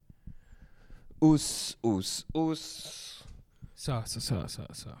Us, us, us. Sa. Us, us, us.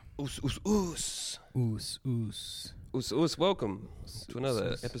 Us. Us, us. Welcome to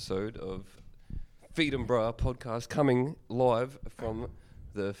another episode of Feed 'em Bra podcast coming live from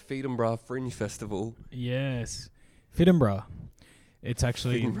the Feed 'em Bra Fringe Festival. Yes. Fiddenbra. It's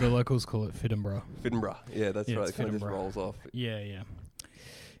actually, Fiddenbra. the locals call it Fiddenbra. Feed 'em Bra. Yeah, that's Yeah, right. It it's kind of just Fiddenbra. rolls off. Yeah.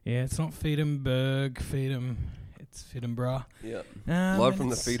 Yeah, it's not Fiddenberg, it's Fiddenbra. Yeah. And Live from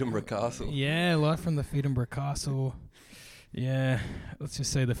the it's- Feed 'em Bra Castle. Yeah, live from the Fiddenbra Castle. Yeah, let's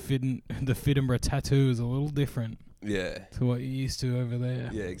just say the Fiddenbra tattoo is a little different Yeah. to what you're used to over there.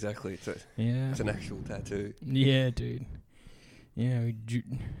 Yeah, exactly. Yeah. It's an actual tattoo. Yeah, dude. Yeah, we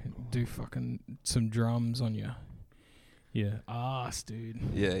do fucking some drums on your ass, dude.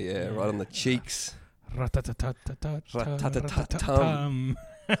 Yeah. Right on the cheeks. Rat-tat-tat-tat-tat-tat-tat-tat-tat.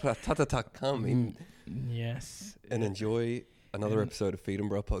 Ratatatak, come in Yes. and enjoy another And- episode of Feed 'em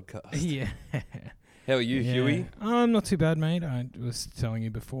Bra podcast. Yeah. How are you, Yeah. Huey? I'm not too bad, mate. I was telling you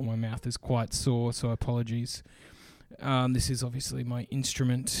before, my mouth is quite sore, so apologies. This is obviously my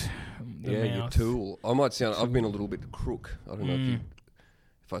instrument. The Yeah, your mouth. tool. I might sound. I've been a little bit crook. I don't know Mm.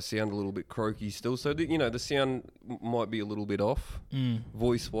 if I sound a little bit croaky still. So the sound might be a little bit off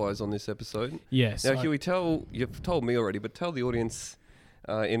voice wise on this episode. Yes. Now, Huey, you've told me already, but tell the audience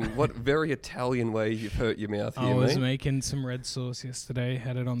in what very Italian way you've hurt your mouth I here, was mate. making some red sauce yesterday.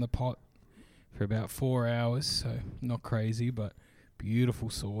 Had it on the pot for about 4 hours, so not crazy, but beautiful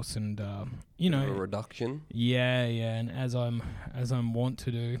sauce. And A reduction. yeah. And as I'm wont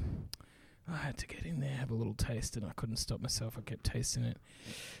to do, I had to get in there, have a little taste, and I couldn't stop myself. I kept tasting it,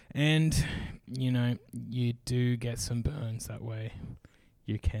 and you do get some burns that way.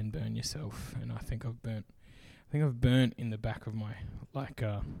 You can burn yourself, and I think I've burnt in the back of my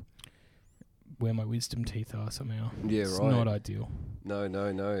where my wisdom teeth are somehow. Yeah, It's right. not ideal.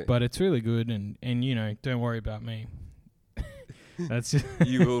 No. But it's really good, and don't worry about me. That's just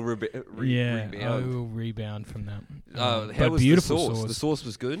You will I rebound. will rebound from that. How But was beautiful the sauce? The sauce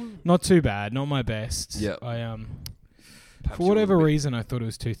was good. Not too bad, not my best. Yeah. I Perhaps for a whatever little bit- reason I thought it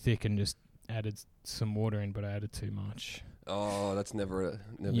was too thick and just added some water in, but I added too much. Oh, that's never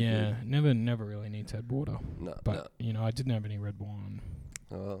Yeah, good. never really need to add water. No. But I didn't have any red wine.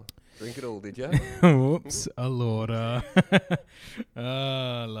 Oh, drink it all, did you? Whoops, a Lorda.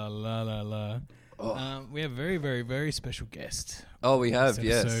 La la la la. Oh. We have a very, very, very special guest. Oh, we have, this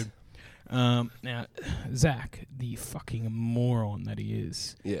yes. episode. Now, Zach, the fucking moron that he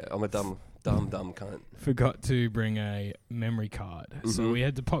is, Yeah, I'm a dumb cunt. forgot to bring a memory card, so Mhm. we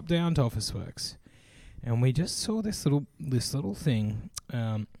had to pop down to Officeworks, and we just saw this little thing,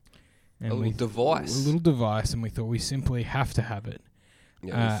 and A little device. a little device, and we thought we simply have to have it.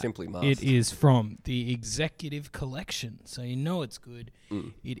 Yeah, we simply must. It is from the Executive Collection, so you know it's good.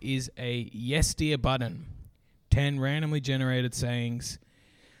 Mm. It is a Yes Dear button. 10 randomly generated sayings.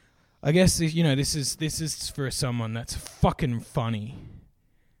 I guess this is for someone that's fucking funny.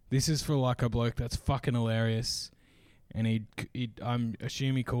 This is for like a bloke that's fucking hilarious, and I'm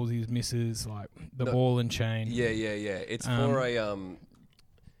assuming he calls his missus like the No. ball and chain. Yeah. It's for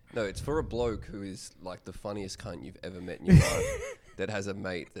it's for a bloke who is like the funniest cunt you've ever met in your life. That has a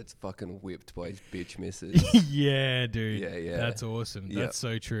mate that's fucking whipped by his bitch missus. Yeah, dude. Yeah. That's awesome. Yep. That's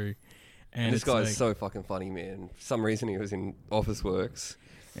so true. And this it's guy's like- so fucking funny, man. For some reason he was in Officeworks.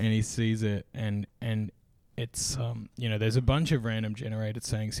 and he sees it, and it's there's a bunch of random generated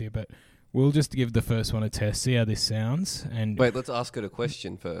sayings here, but we'll just give the first one a test, see how this sounds. And Wait, let's ask it a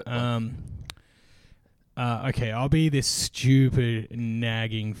question for. okay, I'll be this stupid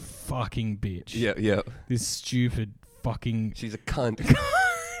nagging fucking bitch. Yeah. This stupid fucking She's a cunt.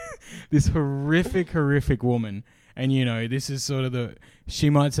 this horrific woman. And this is sort of she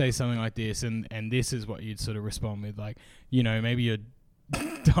might say something like this, and this is what you'd sort of respond with, like, maybe your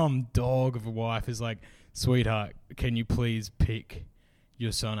dumb dog of a wife is like, sweetheart, can you please pick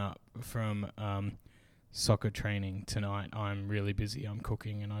your son up from soccer training tonight? I'm really busy, I'm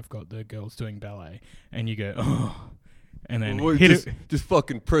cooking, and I've got the girls doing ballet. And you go, oh, and then Well, hit just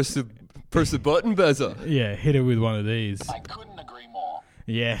fucking press the button, Bazza. hit it with one of these. I couldn't agree more.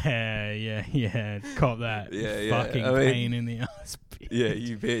 Yeah. Cop that. Yeah. Fucking I mean- pain in the ass. Bitch. Yeah,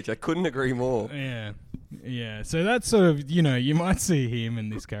 you bitch. I couldn't agree more. Yeah. So that's sort of, you might see him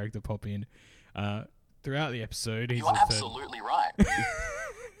and this character pop in throughout the episode. He's You are the third. absolutely right.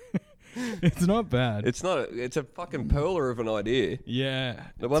 It's not bad. It's not. It's a fucking perler of an idea. Yeah.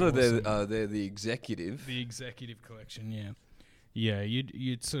 No wonder it's awesome. they're the executive. The Executive Collection, yeah. Yeah,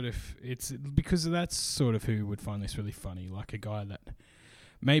 you'd sort of, it's because that's sort of who would find this really funny, like a guy that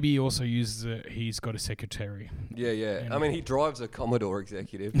maybe he also uses it. He's got a secretary. Yeah. And I mean, he drives a Commodore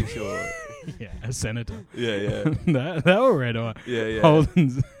executive for sure. Yeah, a senator. Yeah. that were red hot. Yeah.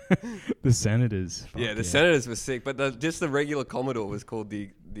 Holden's the senators. Fuck Yeah, the Senators were sick, but just the regular Commodore was called the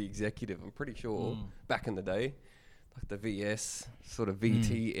executive. I'm pretty sure back in the day, like the VS sort of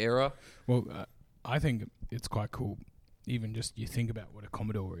VT era. Well, I think it's quite cool. Even just you think about what a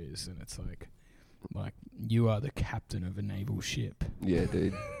Commodore is, and it's like you are the captain of a naval ship. Yeah,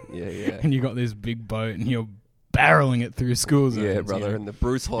 dude. Yeah. And you got this big boat, and you're barreling it through school zones. Yeah, brother. You know? And the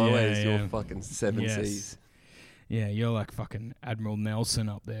Bruce Highway is Yeah. your fucking seven Yes. seas. Yeah, you're like fucking Admiral Nelson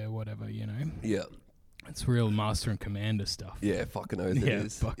up there, whatever, you know. Yeah. It's real master and commander stuff. Yeah, fucking oath it Yeah,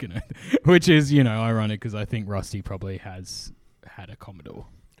 is. fucking oath. Which is, you know, ironic because I think Rusty probably has had a Commodore.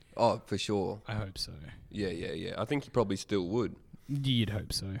 Oh, for sure. I hope so. Yeah. I think he probably still would. You'd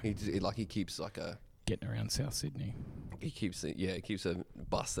hope so. He keeps like a Getting around South Sydney. he keeps a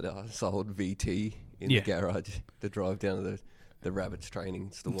busted out sold VT in Yeah. the garage to drive down to the Rabbits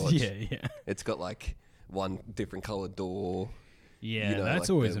trainings to watch. Yeah. It's got like one different coloured door. Yeah, You know, that's like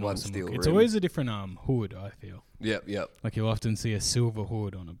always the an one awesome steel look. It's rim. always a different hood, I feel. Yep. Like you'll often see a silver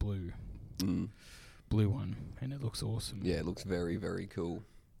hood on a blue one, and it looks awesome. Yeah, it looks very, very cool.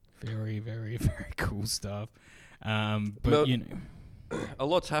 Very, very, very cool stuff. But, Well, you know. A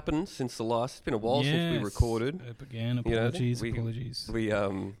lot's happened since the last. It's been a while since we Yes, recorded. Again, You know, apologies. we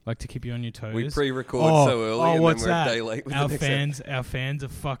Like to keep you on your toes. we pre-record so early, and then what's we're that? a day late with Our the next our fans are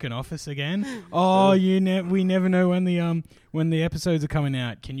fucking off us again. Oh, we never know when the episodes are coming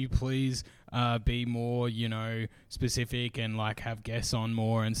out. Can you please be more, you know, specific and like have guests on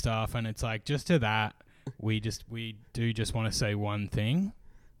more and stuff? And it's like just to that, we do just want to say one thing.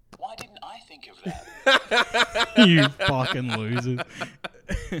 Why didn't I think of that? You fucking losers.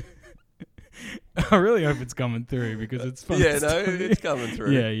 I really hope it's coming through because it's fun. Yeah, no, it's coming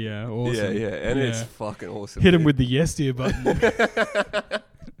through. Yeah, awesome. Yeah, and it's Yeah. fucking awesome. Hit him dude. with the yes dear button.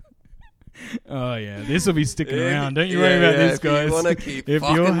 Oh yeah, this will be sticking around. Don't you worry about this, guys. If you want to keep If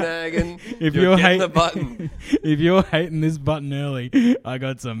fucking you're- nagging, if you're you're getting the hate- button. If you're hating this button early, I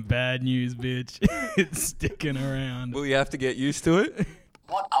got some bad news, bitch. It's sticking around. Will you have to get used to it?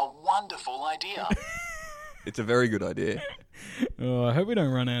 What a wonderful idea. It's a very good idea. Oh, I hope we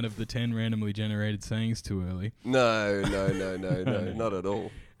don't run out of the 10 randomly generated sayings too early. No, not at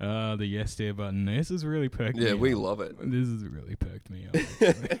all. The yes dear button. This has really perked me Yeah, we up. love it. This has really perked me up.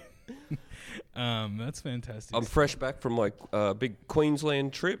 actually. That's fantastic. I'm fresh back from my big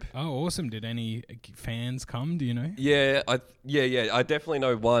Queensland trip. Oh, awesome. Did any fans come? Do you know? Yeah, I definitely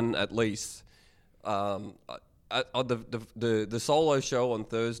know one at least. The solo show on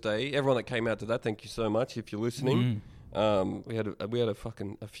Thursday. Everyone that came out to that, thank you so much. If you're listening, we had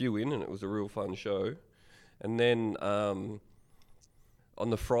a few in, and it was a real fun show. And then on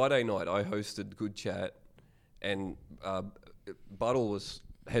the Friday night, I hosted Good Chat, and Buttle was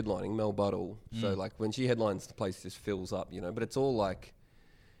headlining, Mel Buttle. So like when she headlines, the place just fills up, you know. But it's all like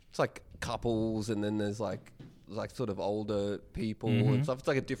couples, and then there's like sort of older people and stuff. It's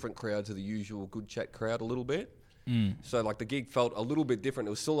like a different crowd to the usual Good Chat crowd a little bit. So like the gig felt a little bit different. It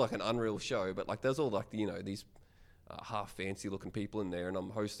was still like an unreal show, but like there's all like, you know, these half fancy looking people in there, and I'm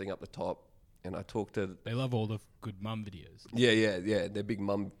hosting up the top, and I talk to They love all the good mum videos. yeah, they're big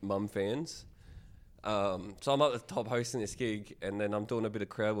mum fans. So I'm up at the top hosting this gig, and then I'm doing a bit of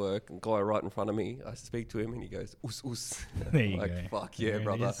crowd work, and guy right in front of me, I speak to him, and he goes, us. There you like, go. fuck yeah, There it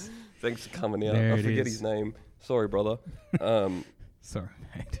brother. is. Thanks for coming out. There I it forget is. his name. Sorry, brother. Sorry,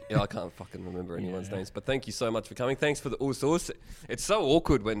 mate. Yeah, I can't fucking remember anyone's Yeah. names, but thank you so much for coming. Thanks for the us. It's so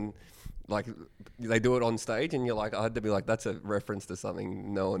awkward when like they do it on stage, and you're like, I had to be like, that's a reference to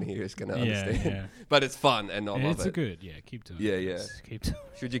something no one here is going to understand. Yeah. But it's fun, and I love It's it. a good, keep doing Yeah, it. yeah. Just Keep doing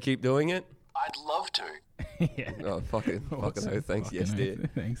Should you keep doing it? I'd love to. it. Yeah. Oh, fucking Awesome. oh, thanks, Fucking yes, oath. dear.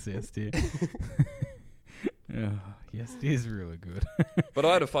 Thanks, yes, dear. Oh, yes, dear's really good. But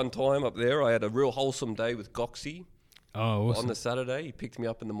I had a fun time up there. I had a real wholesome day with Goxie Oh, awesome. on the Saturday. He picked me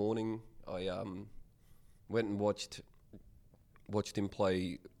up in the morning. I went and watched him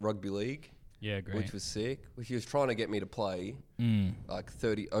play rugby league, Yeah, great. which was sick. Which he was trying to get me to play like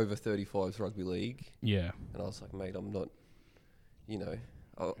over 35s rugby league, Yeah. and I was like, mate, I'm not. You know,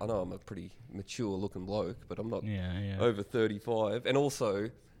 I know I'm a pretty mature looking bloke, but I'm not Yeah. over 35. And also,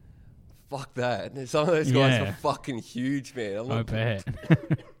 fuck that. Some of those guys Yeah. are fucking huge, man. I'm I not, bet. I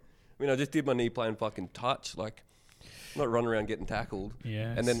mean, I just did my knee playing fucking touch. Like, I'm not running around getting tackled.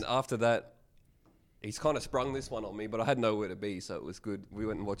 Yes. And then after that, he's kind of sprung this one on me, but I had nowhere to be, so it was good. We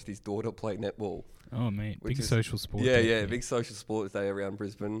went and watched his daughter play netball. Oh, mate. Which Big is- social sport. Yeah, day yeah, for you. big social sports day around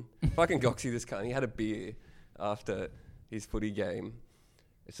Brisbane. Fucking Goxie, this cunt. He had a beer after his footy game.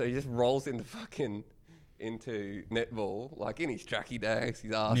 So he just rolls into netball, like in his tracky dags,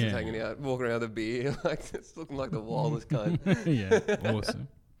 his ass is hanging out, walking around with a beer, like just looking like the wildest cunt. Yeah, awesome.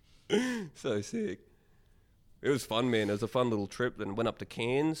 So sick. It was fun, man. It was a fun little trip. Then went up to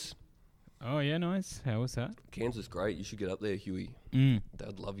Cairns. Oh, yeah, nice. How was that? Cairns is great. You should get up there, Huey. Mm.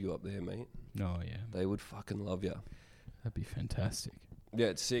 They'd love you up there, mate. Oh, yeah. They would fucking love you. That'd be fantastic. Yeah,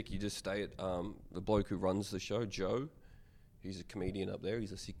 it's sick. You just stay at the bloke who runs the show, Joe. He's a comedian up there.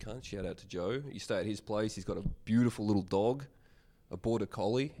 He's a sick cunt. Shout out to Joe. You stay at his place. He's got a beautiful little dog, a border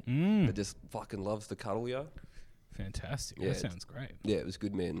collie that just fucking loves to cuddle you. Fantastic. Yeah, That sounds great. Yeah, it was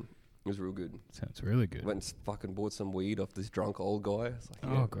good, man. It was real good. Sounds really good. Went and fucking bought some weed off this drunk old guy. It's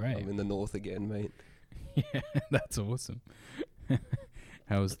like, Oh, great. I'm in the north again, mate. Yeah, that's awesome.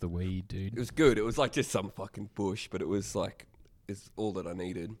 How was the weed, dude? It was good. It was like just some fucking bush, but it was like, it's all that I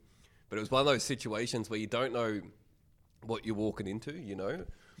needed. But it was one of those situations where you don't know what you're walking into, you know?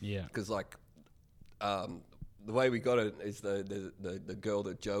 Yeah. Because like, the way we got it is the girl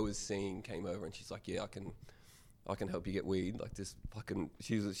that Joe was seeing came over and she's like, yeah, I can help you get weed. Like this fucking,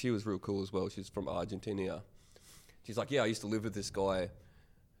 she was real cool as well. She's from Argentina. She's like, yeah, I used to live with this guy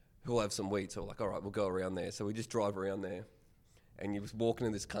who'll have some weed. So we're like, all right, we'll go around there. So we just drive around there. And you was walking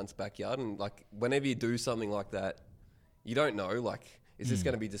in this cunt's backyard. And like, whenever you do something like that, you don't know, like, is this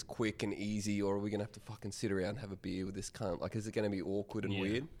going to be just quick and easy, or are we going to have to fucking sit around and have a beer with this cunt? Like, is it going to be awkward and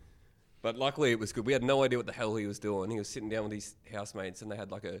weird? But luckily it was good. We had no idea what the hell he was doing. He was sitting down with his housemates and they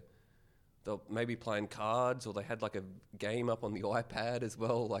had like they were maybe playing cards, or they had like a game up on the iPad as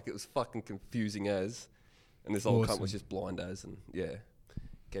well. Like, it was fucking confusing as. And this old cunt was just blind as, and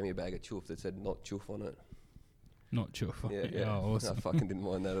gave me a bag of chuff that said not chuff on it. Not chuff. Yeah. Oh, awesome. I fucking didn't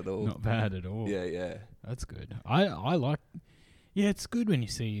mind that at all. Not bad at all. Yeah. That's good. I like... Yeah, it's good when you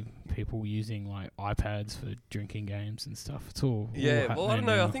see people using like iPads for drinking games and stuff. It's all well, I don't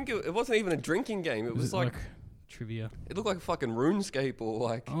know. Now. I think it wasn't even a drinking game. It was like trivia. It looked like a fucking RuneScape or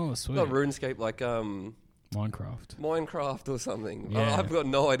like... Oh, sweet. Not RuneScape, like... Minecraft or something. Yeah. I've got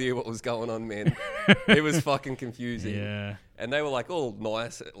no idea what was going on, man. It was fucking confusing. Yeah. And they were like all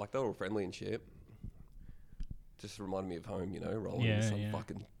nice, like they were all friendly and shit. Just reminded me of home, you know, rolling with some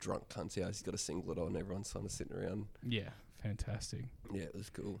fucking drunk cunt's house. He's got a singlet on, everyone's kind of sitting around. Yeah, fantastic. Yeah, it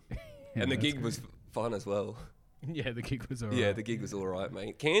was cool. And the gig was fun as well. Yeah, the gig was alright. Yeah, the gig was alright,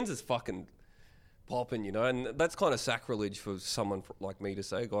 mate. Cairns is fucking popping, you know, and that's kind of sacrilege for someone like me to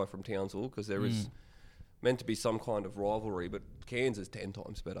say, a guy from Townsville, because there is meant to be some kind of rivalry, but Cairns is 10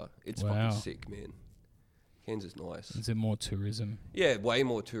 times better. It's fucking sick, man. Cairns is nice. Is there more tourism? Yeah, way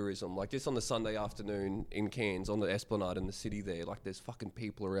more tourism. Like, just on the Sunday afternoon in Cairns, on the Esplanade in the city there, like, there's fucking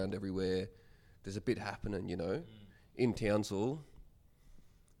people around everywhere. There's a bit happening, you know. In Townsville,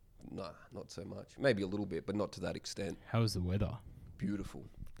 nah, not so much. Maybe a little bit, but not to that extent. How's the weather? Beautiful.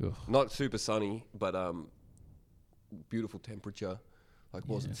 Ugh. Not super sunny, but beautiful temperature. Like,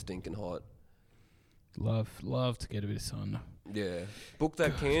 wasn't stinking hot. Love to get a bit of sun. Yeah. Book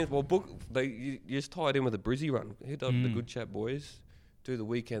that Cairns. Well, you just tie it in with a Brizzy run. Hit up the Good Chat boys, do the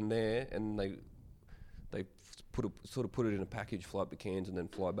weekend there, and they put it in a package, fly up to Cairns and then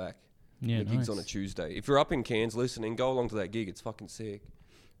fly back. Yeah, the gig's on a Tuesday. If you're up in Cairns listening, go along to that gig. It's fucking sick.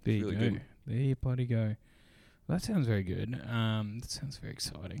 There it's you really go. good. There you bloody go. Well, that sounds very good. That sounds very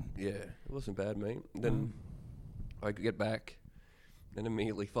exciting. Yeah, it wasn't bad, mate. Then I get back and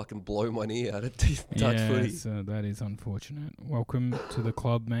immediately fucking blow my knee out at touch footy. So that is unfortunate. Welcome to the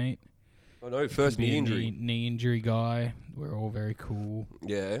club, mate. I know, first knee injury. Knee injury guy. We're all very cool.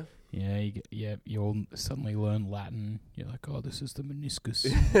 Yeah. Yeah, you all suddenly learn Latin. You're like, oh, this is the meniscus.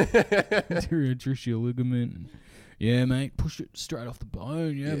 Anterior tracheal ligament. Yeah, mate, push it straight off the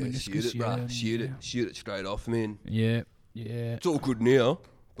bone. Yeah, meniscus. Shoot it straight off, man. Yeah. It's all good now,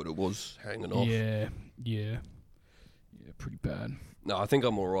 but it was hanging off. Yeah, pretty bad. No, I think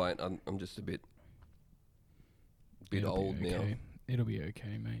I'm all right. I'm just a bit old now. It'll be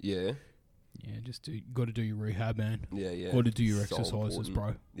okay, mate. Yeah. Yeah, just got to do your rehab, man. Yeah. Got to do your So exercises, important.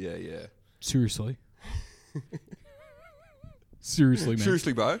 bro. Yeah. Seriously. Seriously, man.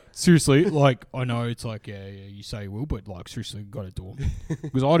 Seriously, bro. Seriously, like, I know it's like, yeah, you say you will, but like, seriously, got to do them.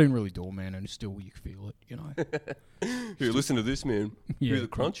 Because I didn't really do them, man, and still you feel it, you know. Here, listen to this, man. Yeah, Hear the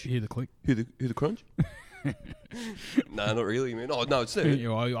crunch? Hear the click? Hear the crunch? Nah, not really, man. Oh, no, it's there. You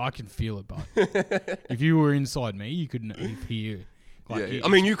know, I can feel it, but if you were inside me, you could hear. Like, I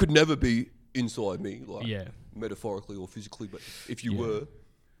mean, you could never be inside me, like, metaphorically or physically, but if you were.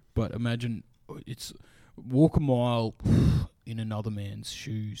 But imagine it's walk a mile in another man's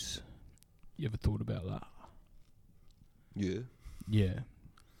shoes. You ever thought about that? Yeah. Yeah.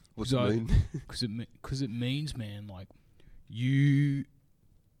 What's it mean? Because it means, man, like, you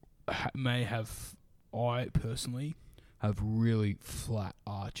may have, I personally have really flat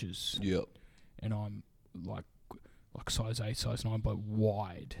arches, Yep. and I'm like size 8, size 9, but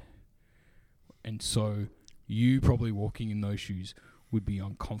wide. And so you probably walking in those shoes would be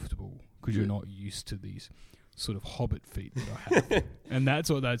uncomfortable because you're not used to these sort of hobbit feet that I have. And that's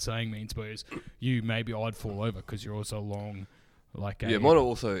what that saying means, whereas you, maybe I'd fall over because you're also long. Like Yeah, mine are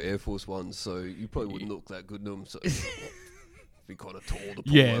also Air Force Ones, so you probably wouldn't look that good in them. So be kind of tall to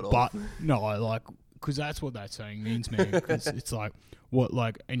pull that off. but no, like, because that's what that saying means, man. Because it's like what,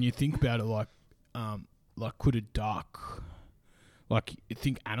 like, and you think about it, like could a duck, like, you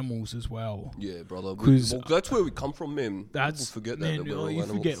think animals as well. Yeah, brother. 'Cause well, that's where we come from, man. That's People forget man, that we're all you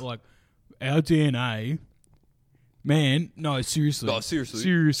animals. forget, like, our DNA. Man, no, seriously. No,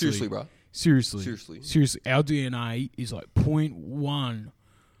 seriously, bro. Seriously, our DNA is like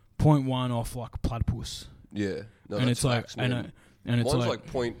 0.1 off like a platypus. Yeah, no, And that's it's like, facts, man. and it's Mine's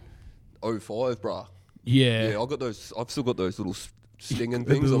like, like 0.05, bruh. yeah, Yeah, I got those. I've still got those little stinging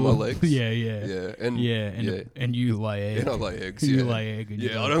things on my legs. Yeah, and you lay egg. And I lay eggs. You Yeah, lay egg. And you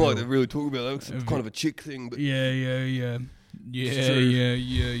yeah. go I don't like pill. to really talk about that. 'Cause it's kind of a chick thing, but Yeah.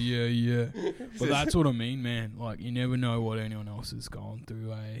 But that's what I mean, man. Like, you never know what anyone else is going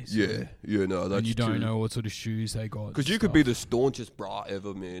through, eh? So, yeah, no, that's and you don't true. know what sort of shoes they got. Because you could be the staunchest bra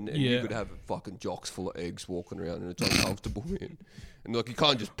ever, man, and you Yeah. could have fucking jocks full of eggs walking around, and it's uncomfortable, man. And like you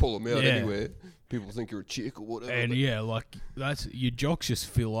can't just pull them out Yeah. anywhere. People think you're a chick or whatever. And but yeah, like, that's, your jocks just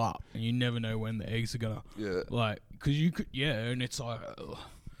fill up, and you never know when the eggs are gonna, yeah. like, because you could, and it's like,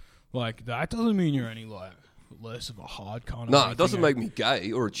 that doesn't mean you're any, like, less of a hard kind of No, anything, it doesn't eh? make me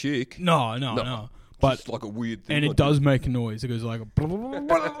gay or a chick. No. But Just like a weird thing. and I it do. does make a noise. It goes like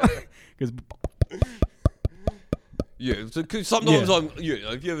goes Yeah, cause sometimes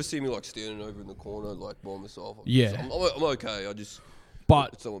if you ever see me like standing over in the corner like by myself, I'm okay. I just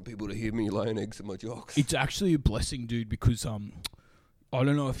but don't want people to hear me laying eggs in my jocks. it's actually a blessing, dude, because I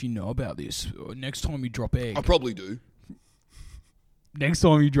don't know if you know about this. Next time you drop egg, I probably do.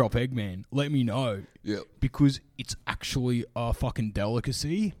 man, let me know. Yeah. Because it's actually a fucking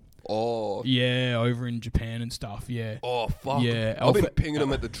delicacy. Oh. Yeah, over in Japan and stuff, yeah. Oh fuck. Yeah, I've been alpha- pinging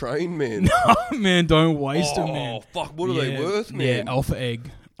them at the train, man. Man, don't waste them, man. Oh fuck, what are they worth, man? Yeah, alpha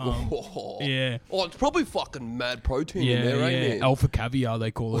egg. Yeah. Oh, it's probably fucking mad protein in there, ain't it? Alpha caviar,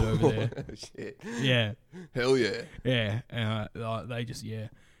 they call it over there. Shit. Yeah. Hell yeah. Yeah. They just, Yeah,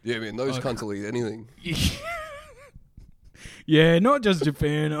 man, those cunts will eat anything. Yeah, not just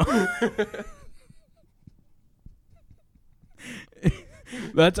Japan.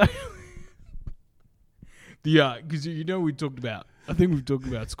 That's because we talked about. I think we've talked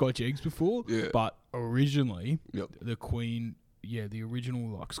about Scotch eggs before. Yeah. But originally, Yep. the Queen, the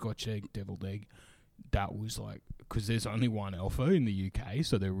original like Scotch egg, deviled egg, that was like, because there's only one alpha in the UK,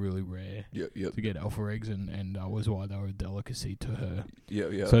 so they're really rare Yep. to get alpha eggs, and that was why they were a delicacy to her.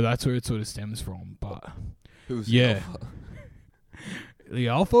 Yeah. So that's where it sort of stems from. But Who's the yeah. alpha? The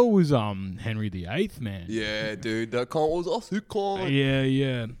alpha was Henry VIII, man. Yeah, dude, that cunt was a sick cunt.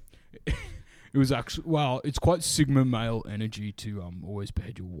 Yeah. It was actually, it's quite Sigma male energy to always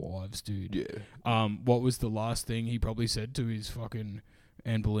behead your wives, dude. Yeah. What was the last thing he probably said to his fucking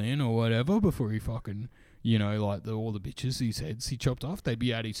Anne Boleyn or whatever before he fucking, like all the bitches his heads he chopped off? They'd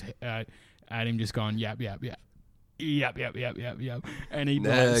be at him just going yap. And he'd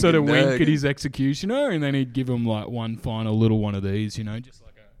Nag sort of and wink nag. at his executioner, and then he'd give him like one final little one of these, just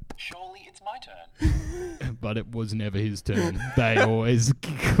like a. Surely it's my turn. But it was never his turn. They always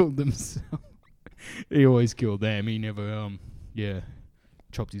killed themselves. He always killed them. He never,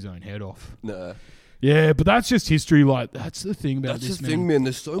 chopped his own head off. Nah. Yeah, but that's just history. Like, that's the thing about That's this, the thing, man.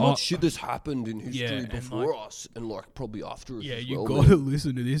 There's so much shit that's happened in history and, before like, us and, like, probably after us. Yeah, as you well, got to man.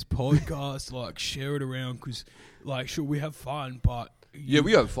 listen to this podcast. Like, share it around because, like, sure, we have fun, but... Yeah,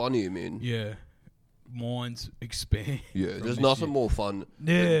 we have fun here, man. Yeah. Minds expand. Yeah, from there's this nothing shit. more fun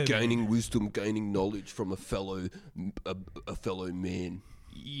Yeah, than gaining wisdom, gaining knowledge from a fellow man.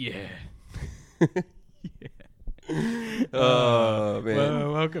 Yeah. Oh, man.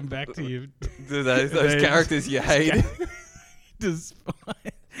 Well, welcome back to you. those They- characters you hate.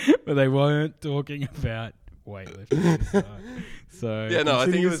 Despite, but they weren't talking about weightlifting. So Yeah, no, I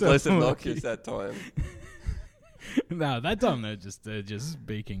think it was less consider yourself obnoxious that time. No, that time they're just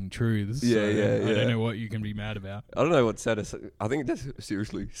speaking truths. Yeah, so yeah, I yeah. don't know what you can be mad about. I don't know what set us. I think that's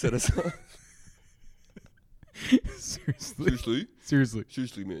seriously set us up. Seriously,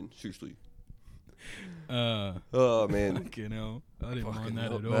 man. Seriously. Oh man. Fucking hell. I didn't Fucking mind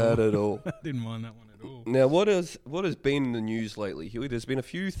that not at all. bad at all. I didn't mind that one at all. Now, what has been in the news lately, Huey? There's been a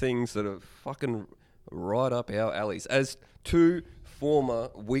few things that have fucking right up our alleys. As two former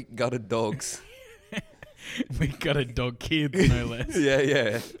weak-gutted dogs. We got a dog kids, no less.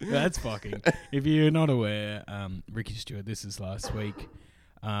 Yeah. That's fucking. If you're not aware, Ricky Stewart, this is last week,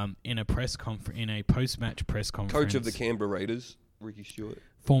 in a post-match press conference. Coach of the Canberra Raiders, Ricky Stewart.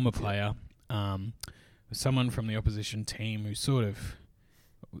 Former player, someone from the opposition team who sort of,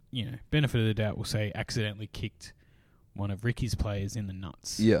 benefit of the doubt, will say accidentally kicked one of Ricky's players in the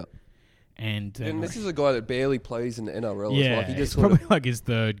nuts. Yeah. And this is a guy that barely plays in the NRL. yeah, Like he just it's probably like his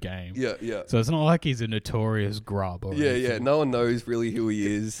third game. Yeah. So it's not like he's a notorious grub or Yeah. anything. No one knows really who he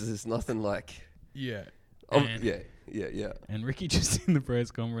is. There's nothing like... Yeah. Yeah. And Ricky just in the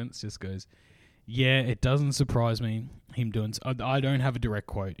press conference just goes, yeah, it doesn't surprise me him doing... I don't have a direct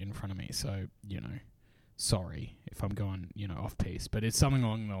quote in front of me, so, sorry if I'm going, off piece. But it's something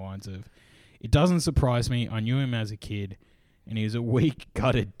along the lines of, it doesn't surprise me. I knew him as a kid, and he was a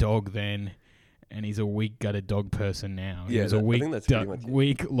weak-gutted dog then, and he's a weak-gutted dog person now. Yeah, he was a I think that's pretty much it.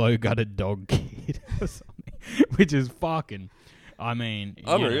 weak, low-gutted dog kid or something, which is fucking... I mean...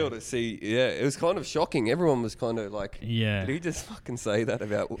 Unreal to see. Yeah, it was kind of shocking. Everyone was kind of like... Yeah. Did he just fucking say that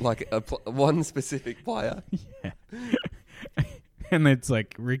about like one specific player? Yeah. And it's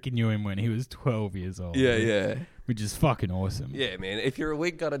like Ricky knew him when he was 12 years old. Yeah. Which is fucking awesome. Yeah, man. If you're a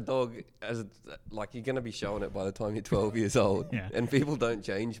weak-gutted dog, you're gonna be showing it by the time you're 12 years old. Yeah. And people don't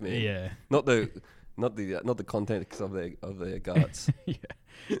change, man. Yeah. Not the context of their guts. Yeah.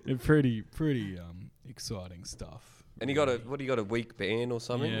 They're pretty exciting stuff. And you got a week ban or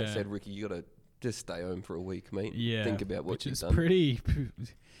something? Yeah. That said, Ricky, you got to just stay home for a week, mate. Yeah. Think about what which you've is done.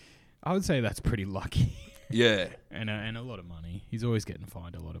 I would say that's pretty lucky. Yeah. and a lot of money. He's always getting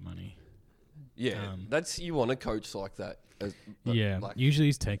fined a lot of money. Yeah. You want a coach like that. Usually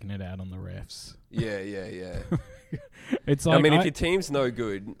he's taking it out on the refs. Yeah. It's like... if your team's no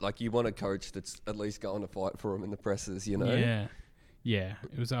good, you want a coach that's at least going to fight for him in the presses, Yeah. Yeah.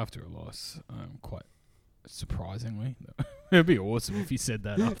 It was after a loss, quite surprisingly. It'd be awesome if he said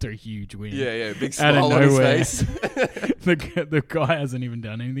that after a huge win. Yeah. Big Out of smile on his nowhere. face. The guy hasn't even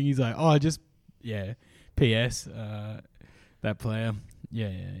done anything. He's like, P.S. That player,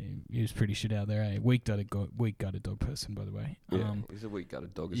 he was pretty shit out there. Eh? Weak-gutted dog person, by the way. Yeah, he's a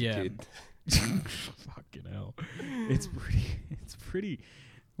weak-gutted dog as a kid. Fucking hell. It's pretty...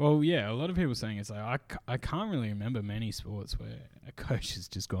 Well, yeah, a lot of people saying it's like, I can't really remember many sports where a coach has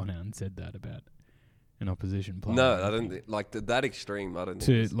just gone out and said that about an opposition player. No, I don't think... that extreme, I don't think...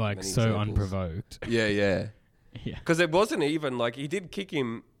 To, there's so many examples. unprovoked. Yeah. Yeah. Because it wasn't even, he did kick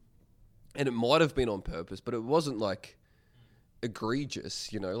him, and it might have been on purpose, but it wasn't, egregious,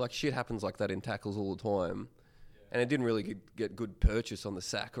 shit happens like that in tackles all the time. And it didn't really get good purchase on the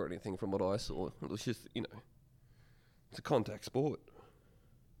sack or anything from what I saw. It was just, it's a contact sport.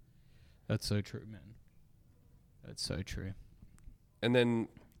 That's so true, man. That's so true. And then,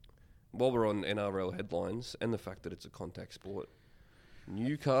 while we're on NRL headlines and the fact that it's a contact sport,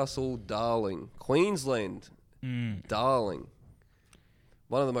 Newcastle darling, Queensland darling,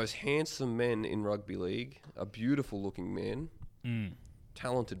 one of the most handsome men in rugby league, a beautiful looking man,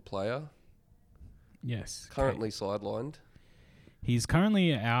 talented player. Yes. Currently sidelined. He's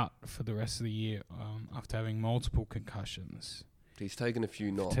currently out for the rest of the year after having multiple concussions. He's taken a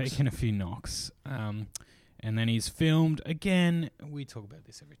few knocks. And then he's filmed again. We talk about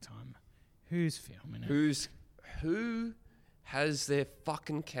this every time. Who's filming it? Who has their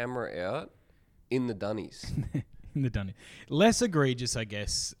fucking camera out in the dunnies? In the dunny. Less egregious, I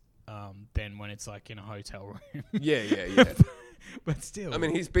guess, than when it's in a hotel room. Yeah. But still. I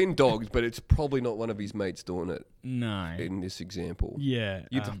mean, he's been dogged, but it's probably not one of his mates doing it. No. In this example. Yeah.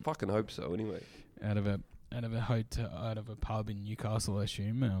 You'd fucking hope so, anyway. Out of a hotel, out of a pub in Newcastle, I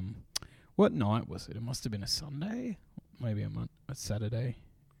assume. What night was it? It must have been a Sunday, maybe a Saturday.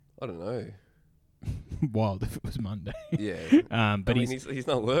 I don't know. Wild if it was Monday. Yeah. But he's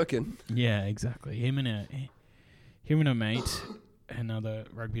not working. Yeah, exactly. Him and a mate, another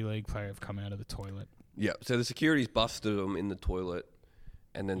rugby league player, have come out of the toilet. Yeah. So the security's busted him in the toilet,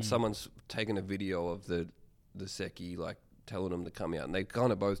 and then someone's taken a video of the secchi telling him to come out, and they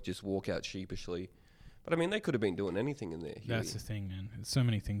kind of both just walk out sheepishly. But I mean, they could have been doing anything in there. That's the thing, man. There's so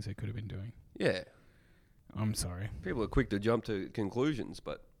many things they could have been doing. Yeah. I'm sorry. People are quick to jump to conclusions,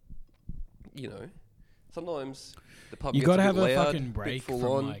 but sometimes the pub you got to have loud, a fucking break from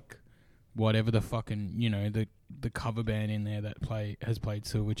on. Whatever the fucking the cover band in there that has played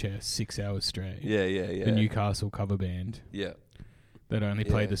Silverchair 6 hours straight. Yeah. The Newcastle cover band. Yeah. That only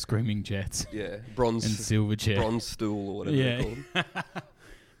play the Screaming Jets. Yeah. Bronze and Silverchair. Bronze stool or whatever they're called.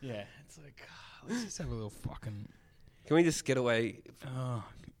 Yeah. It's like, let's just have a little fucking... Can we just get away?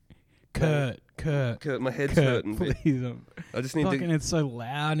 Kurt, my head's Kurt, hurting. please. I just need Fucking, to. it's so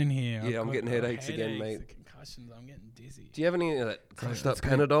loud in here. Yeah, I've I'm getting got headaches again, headaches, mate. the concussions. I'm getting dizzy. Do you have any of that crushed up let's go.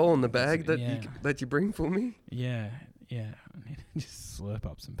 Panadol in the bag that Yeah. that you bring for me? Yeah. I need to just slurp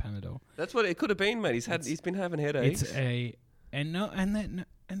up some Panadol. That's what it could have been, mate. He's been having headaches. It's I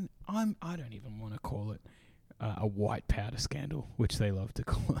don't even want to call it a white powder scandal, which they love to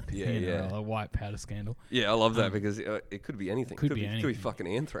call it. Yeah, you know, yeah. a white powder scandal. Yeah, I love that because it could be anything. Could be Could be anything. fucking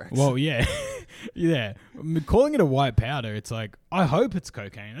anthrax. Well, yeah, yeah. Calling it a white powder, it's like I hope it's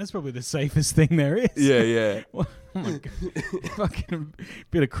cocaine. That's probably the safest thing there is. yeah. Oh my god, fucking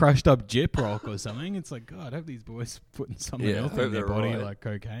bit of crushed up Jip Rock or something. It's like, God, I hope these boys putting something Yeah, else I hope in their they're body right. like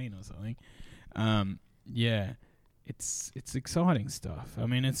cocaine or something. Yeah, it's exciting stuff. I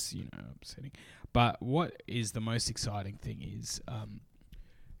mean, it's upsetting. But what is the most exciting thing is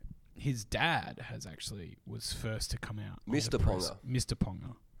his dad was first to come out. on Mr. the press. Ponga.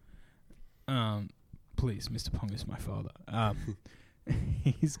 Mr. Ponga. Please, Mr. Ponga is my father.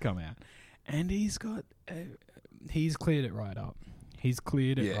 He's come out, and he's got. He's cleared it right up. He's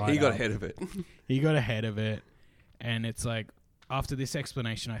cleared it right up. Yeah, he got ahead of it. He got ahead of it, and it's like after this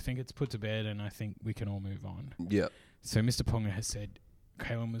explanation, I think it's put to bed, and I think we can all move on. Yeah. So Mr. Ponga has said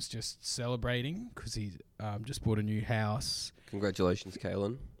Kalen was just celebrating because he's just bought a new house. Congratulations,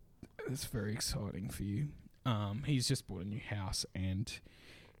 Kalen. It's very exciting for you. He's just bought a new house, and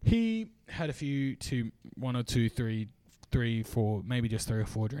he had one or two, three, four, maybe just 3 or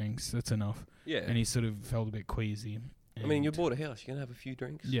 4 drinks. That's enough. Yeah. And he sort of felt a bit queasy. I mean, you and- bought a house. You're going to have a few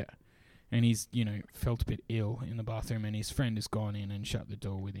drinks. Yeah. And he's, felt a bit ill in the bathroom, and his friend has gone in and shut the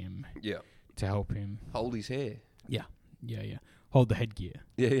door with him Yeah. to help him. Hold his hair. Yeah. Hold the headgear.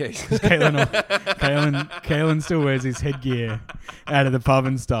 Yeah. Kalen still wears his headgear out of the pub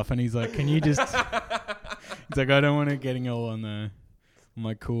and stuff, and he's like, "Can you just?" He's like, "I don't want it getting all on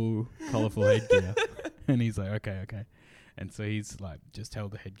my cool, colourful headgear." And he's like, "Okay." And so he's like, just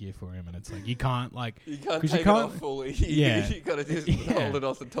held the headgear for him, and it's like you can't You can't 'cause take you can't- it off fully. Yeah. You got to just Yeah. hold it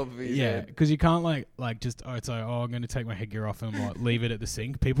off the top of his yeah, head. because you can't just it's like I'm going to take my headgear off and leave it at the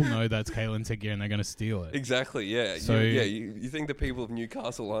sink. People know that's Kalen's headgear, and they're going to steal it. Exactly, yeah. So- you think the people of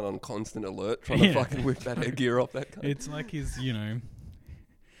Newcastle aren't on constant alert trying to Yeah. fucking whip that headgear off that guy? It's like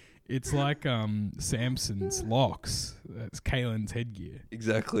it's like Samson's locks. That's Kalen's headgear.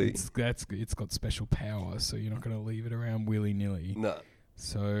 Exactly. It's got special power, so you're not going to leave it around willy nilly. No.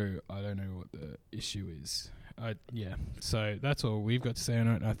 So I don't know what the issue is. So that's all we've got to say on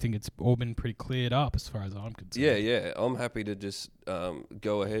it. I think it's all been pretty cleared up as far as I'm concerned. Yeah. I'm happy to just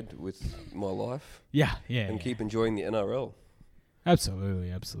go ahead with my life Yeah. and keep enjoying the NRL.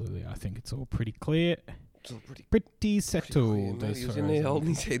 Absolutely. I think it's all pretty clear. It's all pretty Pretty settled. clear, mate. as He was far in as there I'm holding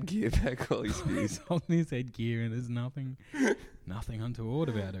his headgear back while he He's spews. holding his headgear, and there's nothing untoward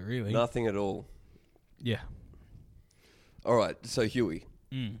about it, really. Nothing at all. Yeah. All right, so Huey,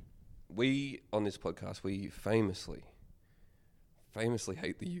 Mm. we on this podcast we famously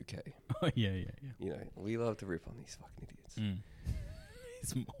hate the UK. Oh, yeah. You know, we love to rip on these fucking idiots. Mm.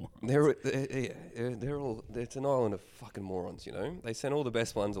 It's more. They're all. It's an island of fucking morons. You know, they sent all the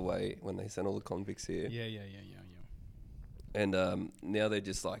best ones away when they sent all the convicts here, Yeah. and now they're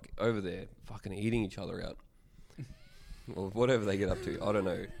just like over there fucking eating each other out. Or whatever they get up to. I don't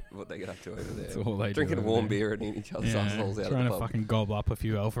know what they get up to over there. That's all they do Drinking a over warm there. beer and eating each other's Yeah, assholes out trying of to the pub. fucking gobble up a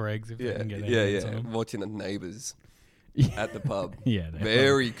few alpha eggs if they can get their hands on 'em. Watching the neighbours at the pub. Yeah, they're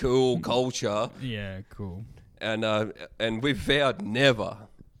Very cool culture. Yeah, cool. And we've vowed never,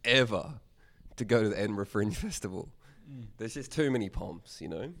 ever to go to the Edinburgh Fringe Festival. There's just too many pomps, you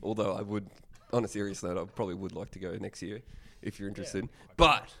know. Although I would, on a serious note, I probably would like to go next year if you're interested.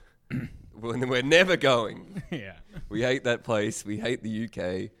 But we're never going. Yeah. We hate that place. We hate the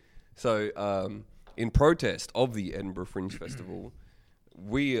UK. So in protest of the Edinburgh Fringe Festival,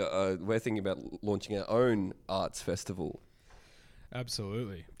 we're thinking about launching our own arts festival.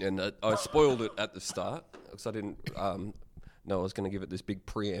 Absolutely. And I spoiled it at the start because I didn't know I was going to give it this big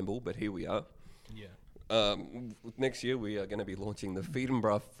preamble, but here we are. Yeah. Next year we are going to be launching the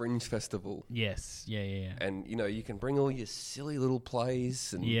Edinburgh Fringe Festival. Yes. Yeah. And, you know, you can bring all your silly little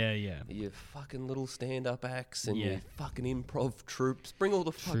plays and Yeah. your fucking little stand-up acts and Yeah. your fucking improv troops. Bring all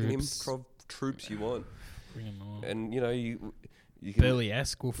the fucking Troops. improv troops you want. Bring them on. And, you know, you can...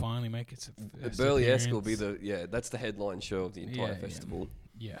 Burlesque will finally make its first Burlesque will appearance. be that's the headline show of the entire Yeah. festival.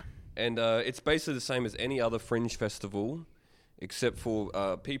 Yeah. And it's basically the same as any other fringe festival, except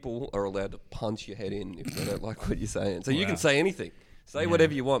for people are allowed to punch your head in if they don't like what you're saying. So you can Wow. say anything. Say Yeah.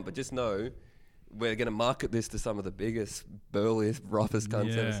 whatever you want, but just know we're going to market this to some of the biggest, burliest, roughest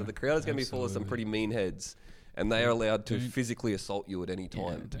cunts ever. Yeah, So the crowd is going to be full of some absolutely. pretty mean heads. and they are allowed to Don't- physically assault you at any Yeah,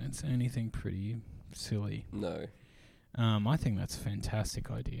 time. don't say anything pretty silly. No. I think that's a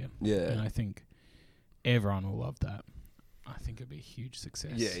fantastic idea. Yeah. And I think everyone will love that. I think it'd be a huge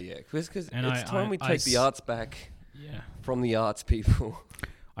success. Yeah. Because And it's time we take the arts back Yeah. from the arts people.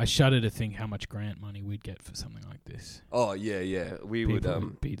 I shudder to think how much grant money we'd get for something like this. Oh yeah. We People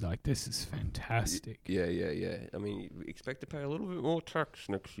would be like, "This is fantastic." Yeah. I mean, we expect to pay a little bit more tax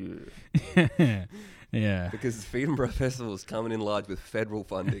next year Yeah. because the Edinburgh Festival is coming in large with federal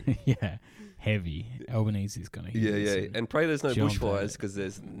funding. Yeah. Heavy. Albanese is gonna. hear this And pray there's no jump bushfires at it. because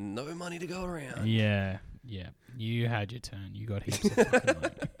there's no money to go around. Yeah. You had your turn. You got heaps of fucking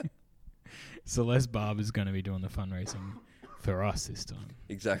money. Celeste Barber's going to be doing the fundraising for us this time.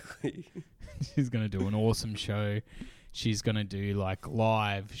 Exactly. She's going to do an awesome show. She's going to do like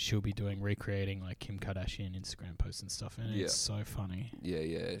live. She'll be doing recreating like Kim Kardashian Instagram posts and stuff. And Yeah. it's so funny. Yeah.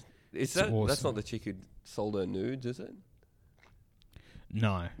 It's That's awesome. not the chick who sold her nudes, is it?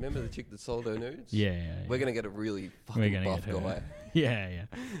 No. Remember the chick that sold her nudes? Yeah. We're gonna get a really We're fucking gonna buff get her. guy Yeah.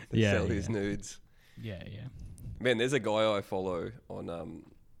 to sell his nudes. Yeah. Man, there's a guy I follow on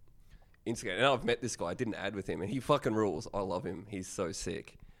Instagram, and I've met this guy. I did an ad with him, and he fucking rules. I love him. He's so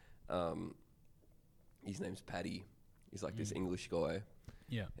sick. His name's Paddy. He's like this English guy,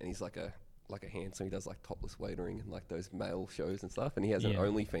 Yeah. and he's like a handsome. He does like topless waitering and like those male shows and stuff. And he has an Yeah.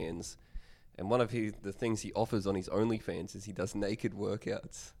 OnlyFans. And one of the things he offers on his OnlyFans is he does naked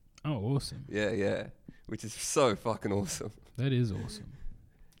workouts. Oh, awesome. Yeah, which is so fucking awesome. That is awesome.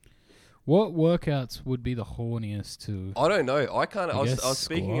 What workouts would be the horniest to... I don't know. I can't. I was guess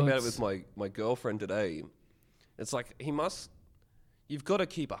speaking about it with squats. my girlfriend today. It's like you've got to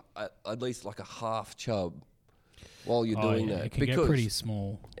keep at least like a half chub while you're doing that. It can get pretty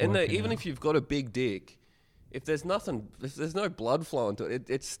small. and working even out. if you've got a big dick, if there's no blood flowing to it,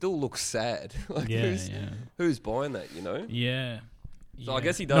 it still looks sad. Like Yeah, who's buying that? You know. Yeah. So I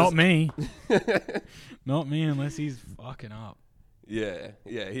guess he does. Not me. Not me unless he's fucking up. Yeah.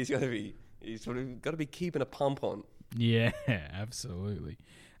 He's sort of got to be keeping a pump on. Yeah, absolutely.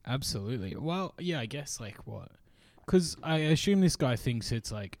 Well, yeah, I guess like what? Because I assume this guy thinks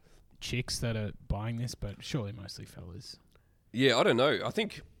it's like chicks that are buying this, but surely mostly fellas. Yeah, I don't know.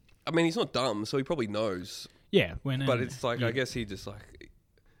 I mean, he's not dumb, so he probably knows. Yeah, But it's like, yeah. I guess he just like,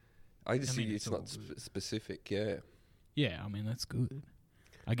 I just mean, see it's it's all not good. specific. Yeah. Yeah, I mean that's good.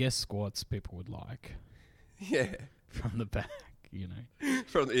 I guess squats people would like Yeah. from the back, you know.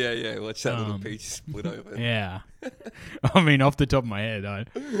 Watch that little Um, peach split open. Yeah. I mean, off the top of my head, I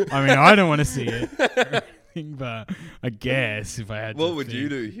mean, I don't want to see it, or anything, but I guess if I had to What would you think,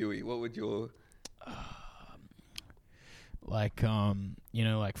 do, Huey? What would your... like, you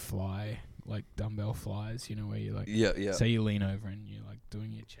know, like like dumbbell flies, you know, where you like, Yeah. say you lean over and you're like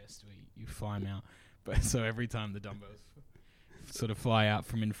doing your chest, where you fly them out, but so every time the dumbbells sort of fly out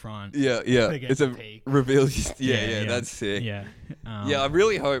from in front, Yeah. they get It's to a peak. reveal. Yeah, that's sick. Yeah. Yeah, I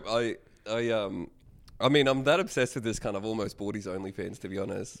really hope I mean, I'm that obsessed with this kind of almost bought his OnlyFans, to be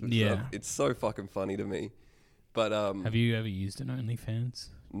honest. Yeah. It's so fucking funny to me. But Have you ever used an OnlyFans?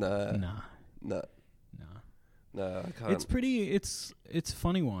 nah, Nah. I can't. It's pretty. It's a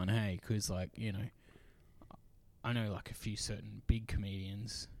funny one, hey, because like you know, I know like a few certain big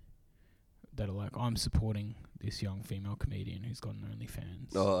comedians that are like, I'm supporting this young female comedian who's got an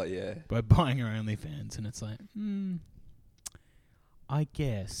OnlyFans Oh yeah. by buying her OnlyFans, and it's like, I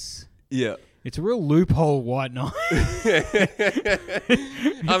guess Yeah. it's a real loophole, white knight. I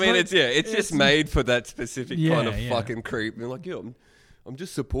mean, it's just made for that specific kind of Yeah, yeah. fucking creep. And like, yeah, I'm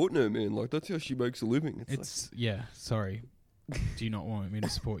just supporting her, man. Like, that's how she makes a living. It's yeah. Sorry, do you not want me to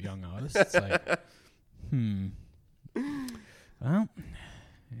support young artists? It's like, well,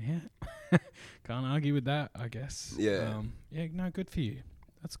 yeah. Can't argue with that, I guess. Yeah. Yeah. No, good for you.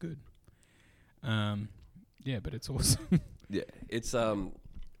 That's good. Yeah, but it's awesome. yeah, it's And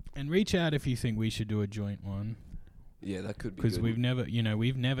reach out if you think we should do a joint one, yeah, that could be because good. we've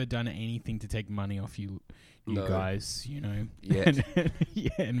never done anything to take money off you No. guys, you know. Yet.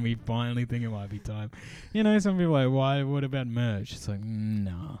 And we finally think it might be time. You know, some people are like, why? What about merch? It's like,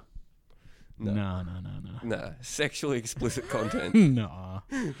 nah. No. Nah. Sexually explicit content. Nah.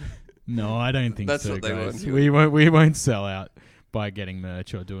 No, I don't think That's so, what they guys. want. We won't sell out by getting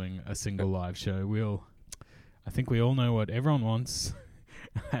merch or doing a single live show. I think we all know what everyone wants.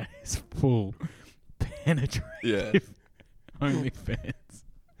 That is full penetrative Yeah. OnlyFans.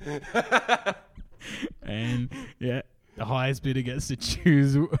 And yeah, the highest bidder gets to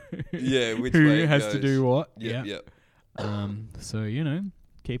choose Yeah, which who way it has to goes. do what. Yeah. So, you know,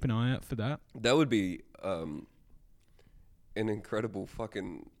 keep an eye out for that. That would be an incredible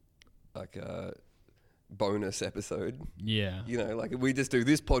fucking like bonus episode. Yeah. You know, like we just do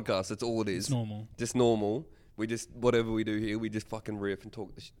this podcast. That's all it is. It's normal. Just normal. We just whatever we do here, we just fucking riff and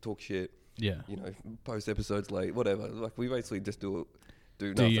talk shit. Yeah. You know, post episodes late, whatever. Like we basically just do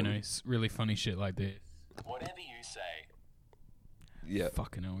Do nothing. you know really funny shit like this? Whatever you say. Yeah.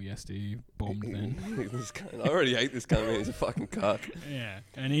 Fucking hell, yes, dude. You bombed then. This cunt. I already hate this cunt, man. He's a fucking cuck. Yeah.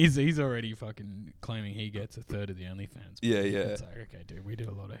 And he's already fucking claiming he gets a third of the OnlyFans. Yeah, money. yeah. It's like, okay, dude, we do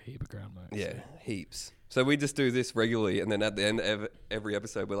a lot of heap of groundwork. Yeah, so. heaps. So we just do this regularly, and then at the end of every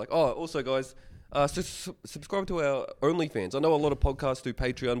episode, we're like, oh, also, guys, subscribe to our OnlyFans. I know a lot of podcasts do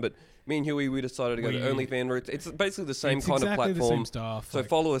Patreon, but me and Huey, we decided to go to OnlyFans route. It's basically the same It's kind exactly of the platform. same stuff. So like-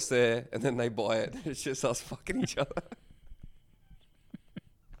 follow us there, and then they buy it. It's just us fucking each other.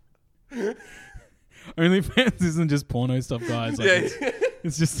 OnlyFans isn't just porno stuff, guys. Like, Yeah.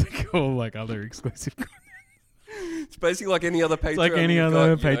 it's just like all like other exclusive. It's basically like any other Patreon. It's like any we've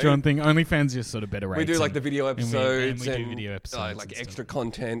other got, you Patreon know. thing. OnlyFans just sort of better We rates. do like and- the video and we episodes do video episodes like and extra stuff.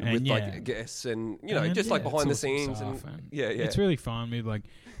 content And with yeah. like guests and you know And just yeah, like behind the it's awesome scenes stuff, and and yeah. It's really fun with like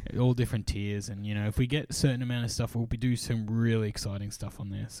all different tiers, and you know if we get a certain amount of stuff, we'll do some really exciting stuff on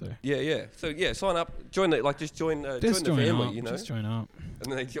there. So yeah. So yeah, sign up, join the just join the join family, up, you know. just join up.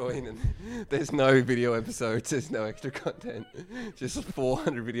 And then they join, and there's no video episodes, there's no extra content, just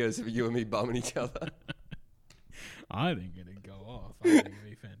 400 videos of you and me bumming each other. I think it'd go off. I think it'd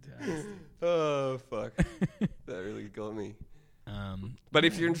be fantastic. Oh fuck, that really got me. But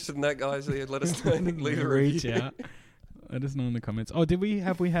if you're interested in that, guys, let us know. Leave a reach review. out. Let us know in the comments. Oh,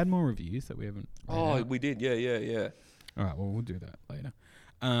 have we had more reviews that we haven't? read Oh, out? we did, yeah. All right, well, we'll do that later.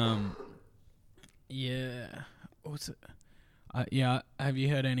 Yeah. What's it? Yeah, have you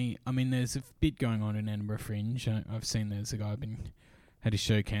heard any? I mean, there's a bit going on in Edinburgh Fringe. I've seen there's a guy had his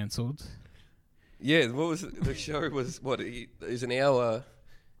show cancelled. Yeah, what was it? The show was what? It was an hour,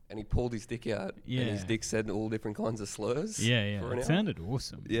 and he pulled his dick out, Yeah. and his dick said all different kinds of slurs. Yeah, for yeah. an It hour. sounded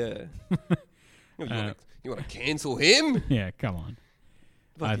awesome. Yeah. You want to cancel him? Yeah, come on.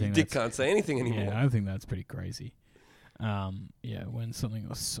 Fuck, I your think dick that's- can't say anything anymore. Yeah, I think that's pretty crazy. Yeah, when something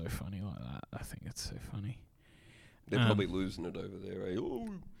was so funny like that, I think it's so funny. They're probably losing it over there.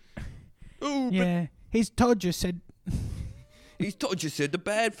 Eh? Oh, Yeah, his Todd just said. he's told you said the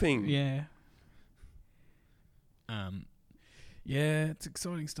bad thing. Yeah. Yeah, it's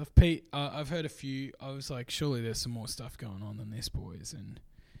exciting stuff. Pete, I've heard a few. I was like, surely there's some more stuff going on than this, boys. And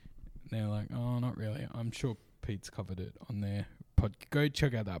they're like, oh, not really. I'm sure Pete's covered it on their pod. Go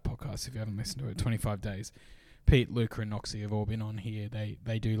check out that podcast if you haven't listened to it. 25 Days. Pete, Luca, and Noxie have all been on here.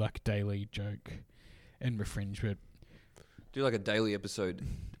 They do like a daily joke and refringe. But Do like a daily episode.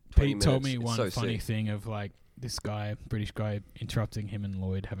 20 Pete told minutes. me It's one so funny sick. thing of like this guy, British guy, interrupting him and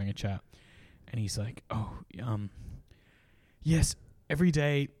Lloyd having a chat, and he's like, "Oh, yes, every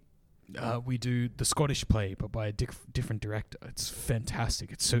day we do the Scottish play, but by a different director. It's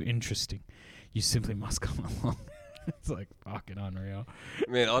fantastic. It's so interesting. You simply must come along." It's like fucking unreal.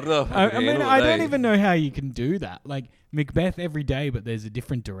 Man, I don't know. If I mean, I don't even know how you can do that. Like Macbeth every day, but there's a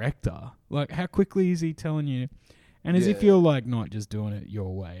different director. Like, how quickly is he telling you? And as if Yeah. you're like not just doing it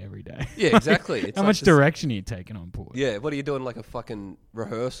your way every day. Yeah, exactly. It's How like much this- direction are you taking on board? Yeah, what are you doing? Like a fucking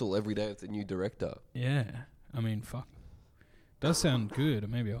rehearsal every day with the new director. Yeah. I mean, fuck. Does sound good.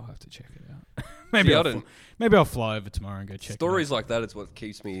 Maybe I'll have to check it out. See, maybe I'll fly over tomorrow and go check Stories it out. like that is what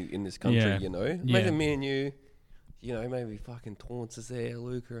keeps me in this country, Yeah. you know? Yeah. Imagine me and you know, maybe fucking Taunts is there,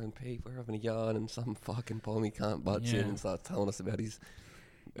 Luca and Pete, we're having a yarn and some fucking pommy can't butts Yeah. in and starts telling us about his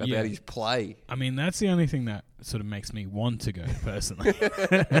Yeah. play. I mean, that's the only thing that sort of makes me want to go personally.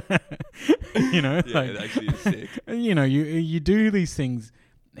 You know, Yeah, it actually is sick. you know, you do these things.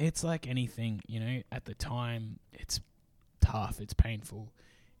 It's like anything, you know. At the time, it's tough, it's painful,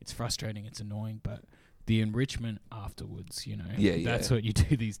 it's frustrating, it's annoying, but the enrichment afterwards, you know, that's what you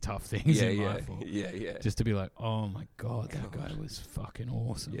do these tough things in life for. Yeah. Just to be like, oh my god, that guy was fucking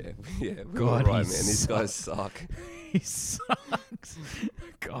awesome. Yeah. We're God, all right, man. he These guys suck. He sucks.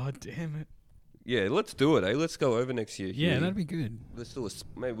 God damn it. Yeah, let's do it, eh? Let's go over next year. Yeah, Huey. that'd be good. Let's do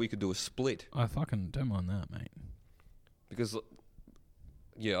maybe we could do a split. I fucking don't mind that, mate. Because,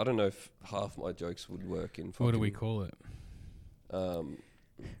 yeah, I don't know if half my jokes would work in What do we fucking, call it?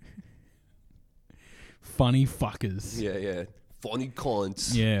 Funny fuckers. Yeah. Funny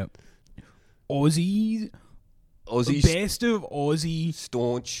cons. Yeah. Aussie. Aussies. Best of Aussie.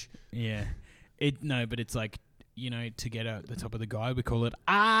 Staunch. Yeah. But it's like, you know, to get at the top of the guy, we call it,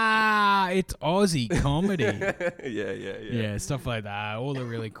 it's Aussie comedy. Yeah. Yeah, stuff like that. All the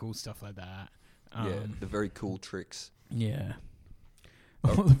really cool stuff like that. Yeah, the very cool tricks. Yeah.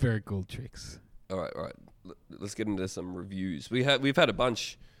 All the very cool tricks. All right. Let's get into some reviews. We've had a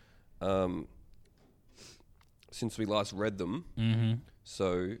bunch. since we last read them. Mm-hmm.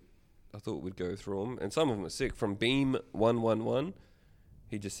 So I thought we'd go through them. And some of them are sick. From Beam111,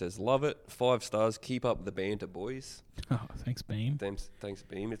 he just says, love it. 5 stars. Keep up the banter, boys. Oh, thanks, Beam. Thanks,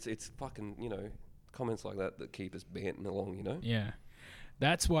 Beam. It's fucking, comments like that keep us banting along, Yeah.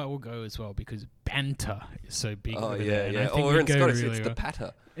 That's why we'll go as well, because banter is so big Oh, over yeah, there. And I yeah. think Or we'd in go Scottish, really it's the well.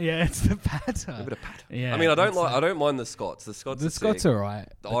 patter. Yeah, it's the patter. A bit of patter. Yeah, I mean, I that's don't mind the Scots. The Scots The are Scots sick. are right.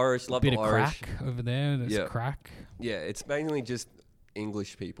 The Irish, love bit the of Irish. crack over there. There's Yeah. crack. Yeah, it's mainly just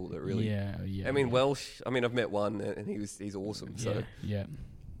English people that really... Yeah. I mean, yeah. Welsh, I've met one and he's awesome. So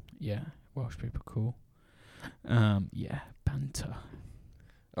Yeah. Welsh people cool. Yeah, banter.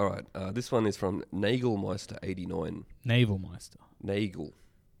 All right, this one is from Nagelmeister89. Navalmeister. Nagel.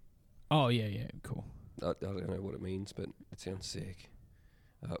 Oh, yeah, cool. I don't know what it means, but it sounds sick.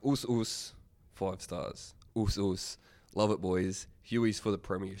 Us, 5 stars. Us. Love it, boys. Huey's for the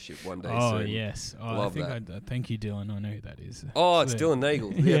premiership one day Oh, soon. yes. Oh, Love I think thank you, Dylan. I know who that is. Oh, it's So- Dylan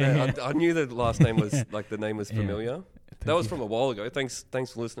Nagel. Yeah. I knew the last name was, the name was Yeah. familiar. Thank That was you. from a while ago. Thanks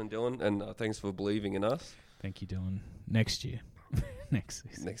for listening, Dylan, and thanks for believing in us. Thank you, Dylan. Next year. Next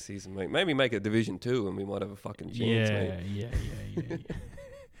season. Next season, mate. Maybe make a Division 2 and we might have a fucking chance, Yeah. mate.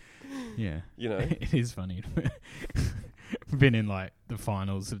 Yeah. You know? It is funny. Been in like the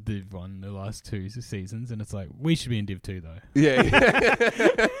finals of Div 1 the last 2 seasons, and it's like, we should be in Div 2 though.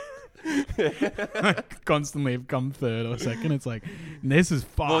 Yeah. Constantly have come third or second. It's like, this is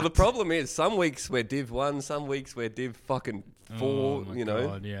fucked. Well, the problem is some weeks we're Div 1, some weeks we're Div fucking 4, Oh my you know?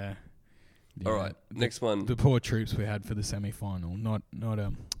 God, yeah. All right, next one. The poor troops we had for the semi-final, not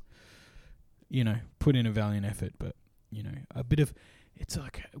put in a valiant effort, but a bit of, it's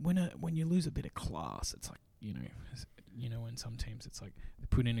like when you lose a bit of class, it's like when some teams it's like they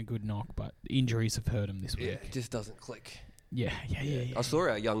put in a good knock, but injuries have hurt them this week. Yeah, it just doesn't click. Yeah. I saw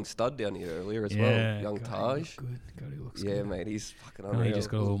our young stud down here earlier as well, young God, Taj. God, he looks Yeah, good. mate, he's fucking Oh, unreal. he just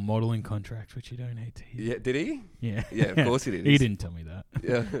got a little modelling contract, which you don't need to hear. Yeah, did he? Yeah. Yeah, of course he did. He didn't tell me that.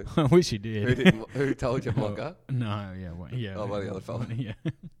 Yeah. I wish he did. Who told you, Mocha? No, yeah. Well, yeah. Oh, one of the other fella. Yeah.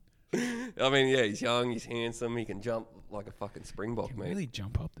 I mean, yeah, he's young, he's handsome, he can jump like a fucking springbok, Can mate. really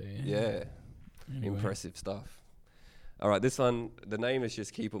jump up there. Yeah, Anyway. impressive stuff. All right, this one, the name is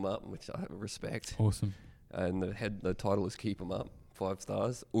just Keep 'em Up, which I respect. Awesome. And the title is Keep 'em Up, 5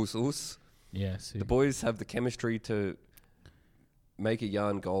 stars. Us. Yeah. See. The boys have the chemistry to make a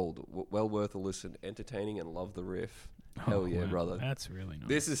yarn gold. Well worth a listen. Entertaining and love the riff. Hell yeah, wow. brother. That's really nice.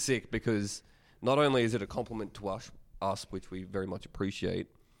 This is sick because not only is it a compliment to us, which we very much appreciate,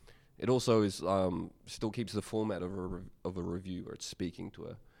 it also is still keeps the format of a review where it's speaking to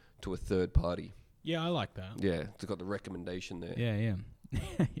a third party. Yeah, I like that. Yeah, it's got the recommendation there. Yeah.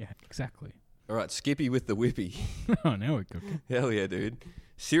 Yeah, exactly. All right, Skippy with the whippy. Oh, now we're cooking. Hell yeah, dude.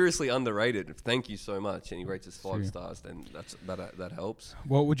 Seriously underrated. Thank you so much. And he rates us 5 Sure. stars. Then that helps.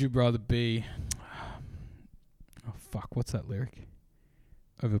 What would you rather be? Oh, fuck. What's that lyric?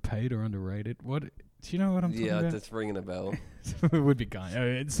 Overpaid or underrated? What? Do you know what I'm talking Yeah, about? that's ringing a bell. It would be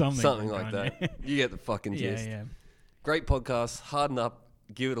Kanye. It's something like Kanye. that. You get the fucking Yeah, gist. yeah. Great podcast. Harden up.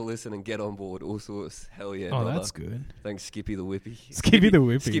 Give it a listen and get on board. All sorts. Hell yeah. Oh, brother. that's good. Thanks, Skippy the Whippy. Skippy the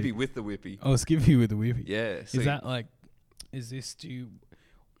Whippy. Skippy with the Whippy. Oh, Skippy with the Whippy. Yeah. Is that like? Is this? Do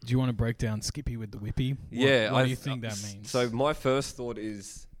you want to break down Skippy with the Whippy? Yeah. What do you think that means? So my first thought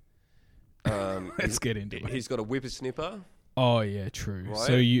is, Let's get into it. he's got a whippersnipper. Oh yeah, true. Right?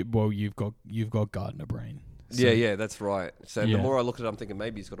 So you've got gardener brain. So Yeah, that's right. So Yeah. the more I look at it, I'm thinking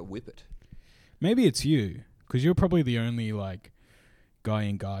maybe he's got a whippet. Maybe it's you, because you're probably the only like guy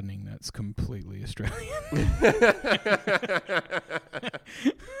in gardening that's completely Australian.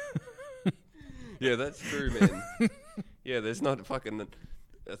 Yeah, that's true, man. Yeah, there's not fucking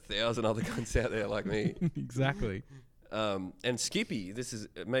 1,000 other guns out there like me. Exactly. And Skippy,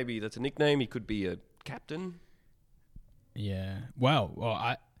 maybe that's a nickname. He could be a captain. Yeah.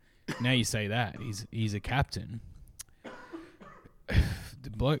 Well, now you say that he's a captain. The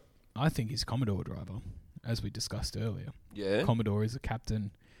bloke, I think he's Commodore driver, as we discussed earlier. Yeah, Commodore is a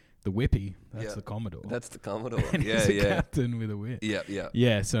captain. The Whippy, that's Yeah. the Commodore. that's the Commodore. And Yeah, he's a yeah, captain with a whip. yeah.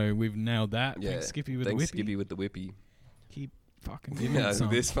 Yeah, so we've nailed that. Yeah. Thanks, Skippy with Thanks, the Whippy. Skippy with the Whippy. Keep fucking giving Yeah, it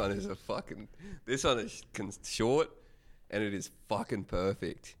some. this one is this one is short, and it is fucking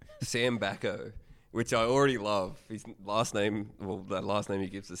perfect. Sam Bacco, which I already love. His last name, that last name he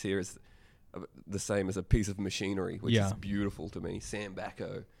gives us here is the same as a piece of machinery, which Yeah. is beautiful to me. Sam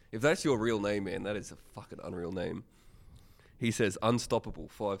Bacco. If that's your real name, man, that is a fucking unreal name. He says, unstoppable,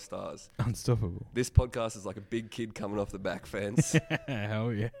 5 stars. Unstoppable. This podcast is like a big kid coming off the back fence.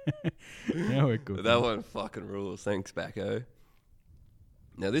 Hell yeah. Now we're good. That one fucking rules. Thanks, Bacco.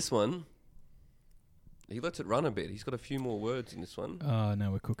 Now this one, he lets it run a bit. He's got a few more words in this one.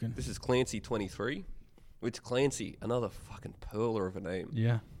 Now we're cooking. This is Clancy23, which Clancy, another fucking pearler of a name.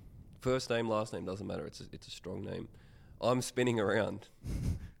 Yeah. First name, last name, doesn't matter. It's a strong name. I'm spinning around.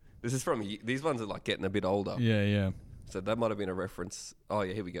 This is from, these ones are like getting a bit older. Yeah. So that might have been a reference. Oh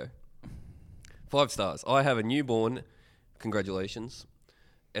yeah, here we go. 5 stars. I have a newborn. Congratulations.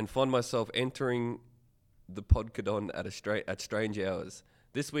 And find myself entering the Podcadon at strange hours.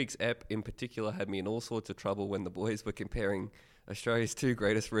 This week's ep in particular had me in all sorts of trouble when the boys were comparing Australia's 2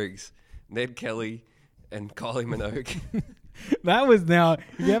 greatest rigs, Ned Kelly and Kylie Minogue. That was now.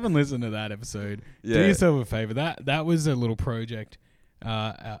 If you haven't listened to that episode, do yourself a favor. That was a little project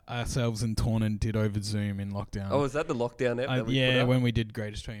ourselves and Tornan did over Zoom in lockdown. Oh, is that the lockdown ep? That we put up? When we did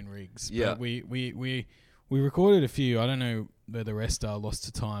Great Australian Rigs. Yeah, but we recorded a few. I don't know where the rest are lost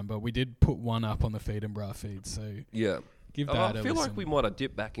to time, but we did put one up on the Feed and Bra feed. So yeah, give that. I feel like we might have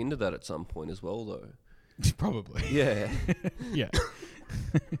dipped back into that at some point as well, though. Probably. Yeah. Yeah.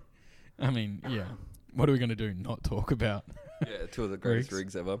 I mean, yeah. What are we going to do? Not talk about? Yeah, 2 of the greatest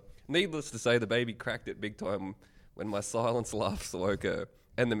rigs ever. Needless to say, the baby cracked it big time when my silence laughs woke her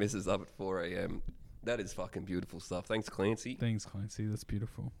and the missus up at 4 a.m. That is fucking beautiful stuff. Thanks, Clancy. Thanks, Clancy. That's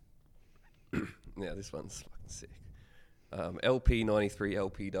beautiful. Yeah, this one's fucking sick.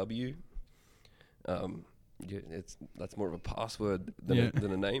 LP93LPW. That's more of a password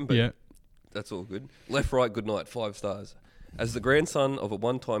than a name, but that's all good. Left, right, good night. 5 stars. As the grandson of a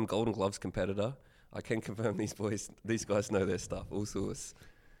one-time Golden Gloves competitor, I can confirm these guys know their stuff. All source.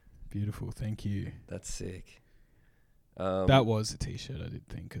 Beautiful. Thank you. That's sick. That was a T-shirt I did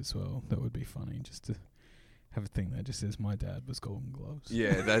think as well. That would be funny just to have a thing that just says my dad was Golden Gloves.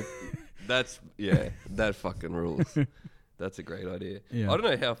 Yeah, that fucking rules. That's a great idea. Yeah. I don't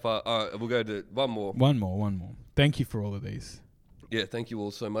know how far. We'll go to one more. One more. Thank you for all of these. Yeah, thank you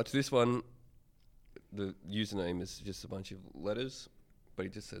all so much. This one, the username is just a bunch of letters, but he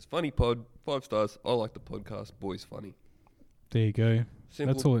just says, funny pod, 5 stars. I like the podcast. Boys funny. There you go.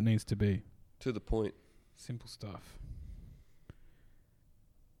 Simple, that's all it needs to be. To the point. Simple stuff.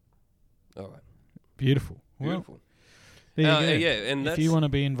 All right. Beautiful. Beautiful. Well, there you go. Yeah, and if you want to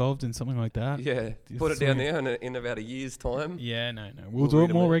be involved in something like that, put it down there in about a year's time. Yeah, no. We'll do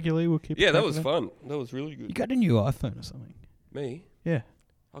it more regularly. We'll keep. Yeah, that was fun. That was really good. You got a new iPhone or something? Me? Yeah.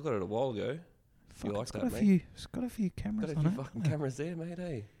 I got it a while ago. Fuck, you like it's that, got mate? It's got a few cameras got on a it. few fucking cameras there, mate.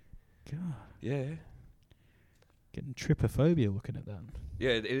 Hey. God. Yeah. Getting trypophobia looking at that.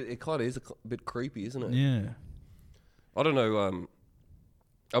 Yeah, it kind of is a bit creepy, isn't it? Yeah. I don't know.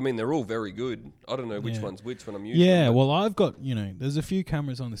 I mean, they're all very good. I don't know which one's which when I'm using Yeah, them. well, I've got, there's a few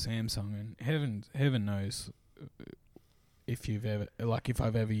cameras on the Samsung, and heaven knows if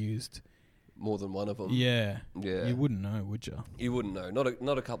I've ever used more than one of them. Yeah. Yeah. You wouldn't know, would you? You wouldn't know.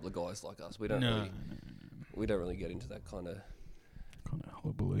 Not a couple of guys like us. We don't we don't really get into that kind of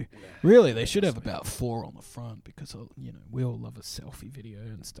hullabaloo. Really, they should have about 4 on the front because we all love a selfie video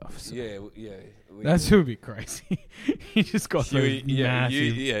and stuff. So yeah. That would be crazy. You just got those massive.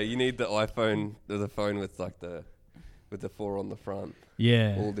 You need the iPhone, the phone with the 4 on the front.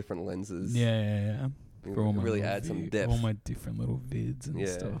 Yeah. All different lenses. Yeah. For all really add some depth. All my different little vids and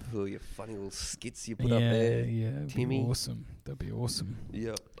stuff. All your funny little skits you put up there. Yeah, Timmy. That'd be awesome.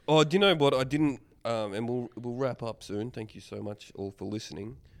 Yeah. Oh, do you know what? I didn't. And we'll wrap up soon. Thank you so much all for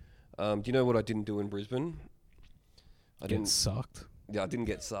listening. Do you know what I didn't do in Brisbane? I didn't sucked. Yeah, I didn't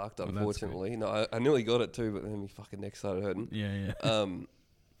get sucked, unfortunately. No, I nearly got it too, but then my fucking neck started hurting. Yeah.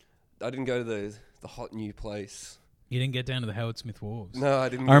 I didn't go to the hot new place. You didn't get down to the Howard Smith Wharves? No, I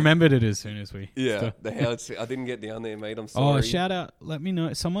didn't. I remembered it as soon as we... Yeah, the Howard Smith. I didn't get down there, mate. I'm sorry. Oh, shout out. Let me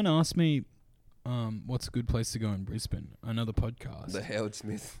know. Someone asked me what's a good place to go in Brisbane. Another podcast. The Howard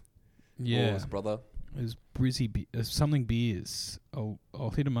Smith. Yeah. Wars, brother. It was Brizzy something beers. I'll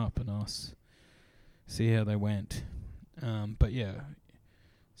hit them up and see how they went. But yeah,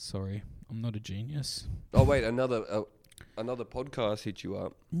 sorry, I'm not a genius. Oh wait, another podcast hit you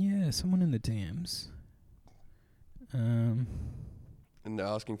up. Yeah, someone in the DMs. And they're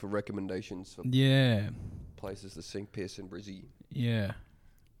asking for recommendations for places to sink, piss, and Brizzy. Yeah,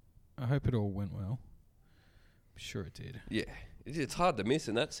 I hope it all went well. I'm sure it did. Yeah. It's hard to miss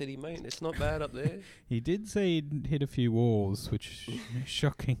in that city, mate. It's not bad up there. He did say he'd hit a few walls, which is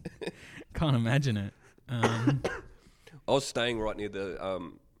shocking. Can't imagine it. I was staying right near the... I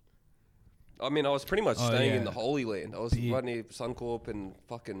was pretty much staying in the Holy Land. I was right near Suncorp and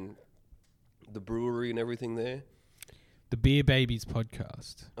fucking the brewery and everything there. The Beer Babies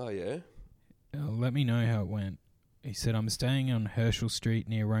podcast. Oh, yeah? Let me know how it went. He said, I'm staying on Herschel Street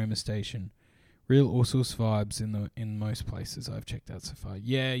near Roma Station. Real all sorts vibes in most places I've checked out so far.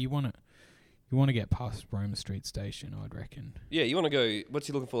 Yeah, you want you want to get past Roma Street Station, I'd reckon. Yeah, you want to go. What's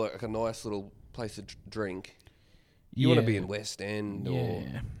he looking for? Like a nice little place to drink. You want to be in West End or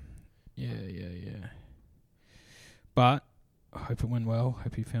Yeah. But I hope it went well.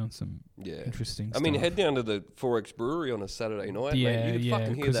 Hope you found some interesting stuff. I mean, head down to the 4X Brewery on a Saturday night, mate. You could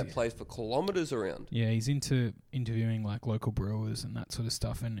fucking hear that place for kilometres around. Yeah, he's into interviewing like local brewers and that sort of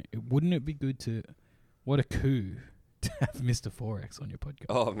stuff. And wouldn't it be good to, what a coup to have Mr. 4X on your podcast?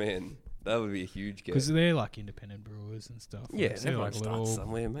 Oh man, that would be a huge get. Because they're like independent brewers and stuff. Yeah, like, they're everyone like starts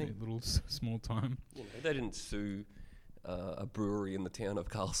somewhere, mate. Little small time. You know, they didn't sue a brewery in the town of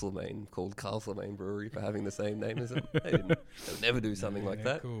Castlemaine called Castlemaine Brewery for having the same name as them. They would never do something like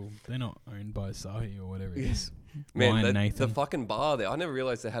that. Cool. They're not owned by Asahi or whatever it is. Man, Nathan. the fucking bar there. I never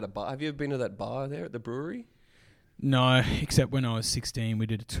realised they had a bar. Have you ever been to that bar there at the brewery? No, except when I was 16, we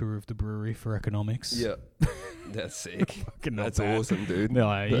did a tour of the brewery for economics. Yeah. That's sick. Fucking not That's bad. awesome, dude. They're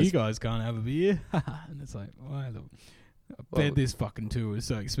like, you guys can't have a beer. And it's like, why the... I bet this fucking tour is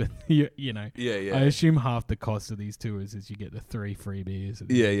so expensive. you know. Yeah. I assume half the cost of these tours is you get the 3 free beers.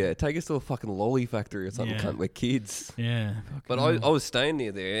 Yeah. Take us to a fucking lolly factory or something. Yeah. Cunt, we're kids. Yeah. But I was staying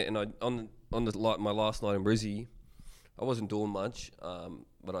near there, and on my last night in Brizzy, I wasn't doing much,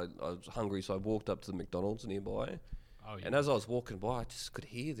 but I was hungry, so I walked up to the McDonald's nearby. Oh, yeah. And as I was walking by, I just could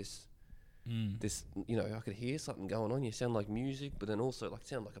hear this, I could hear something going on. You sound like music, but then also like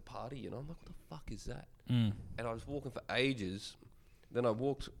sound like a party. You know, I'm like, what the fuck is that? And I was walking for ages. Then I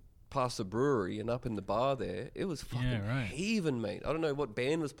walked past the brewery and up in the bar there. It was fucking heaving, mate. I don't know what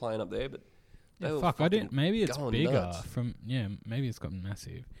band was playing up there, but they were I didn't. Maybe it's going bigger. nuts. Maybe it's gotten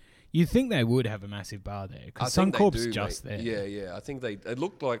massive. You'd think they would have a massive bar there because I think they Suncorp's do, just mate. there. Yeah. I think it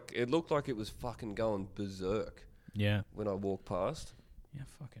looked like it was fucking going berserk. Yeah. When I walked past. Yeah,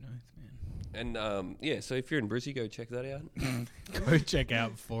 fucking oath, man. And so if you're in Brizzy, go check that out. Go check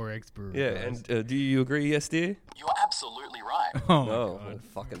out 4X Brewery. Yeah, guys. and do you agree, yes, dear? You're absolutely right. Oh, my Oh, God.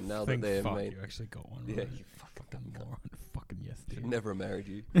 fucking nailed Thank it there, fuck mate. you actually got one Yeah, right. you fucking moron. Fucking yes, Should dude. never have married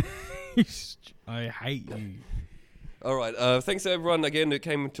you. I hate you. All right, thanks to everyone again that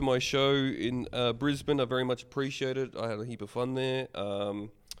came to my show in Brisbane. I very much appreciate it. I had a heap of fun there.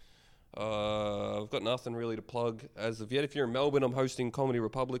 I've got nothing really to plug as of yet. If you're in Melbourne, I'm hosting Comedy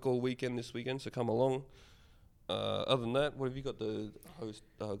Republic all weekend this weekend, so come along. Other than that, what have you got to host?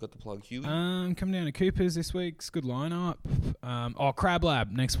 Got to plug, Huey? Come down to Cooper's this week. It's a good lineup. Crab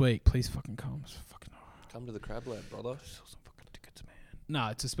Lab next week. Please fucking come. Come to the Crab Lab, brother. Sell some fucking tickets, man. No,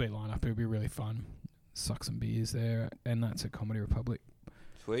 it's a sweet lineup. It'll be really fun. Suck some beers there, and that's at Comedy Republic.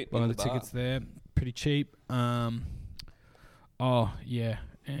 Sweet. Buy in the bar. tickets there, pretty cheap.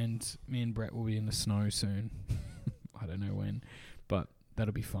 And me and Brett will be in the snow soon. I don't know when, but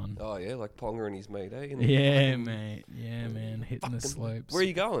that'll be fun. Oh yeah, like Ponga and his mate, eh? Yeah, mate. Yeah, man. Hitting the slopes. Where are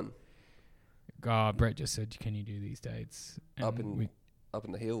you going? Brett just said, "Can you do these dates?" And Up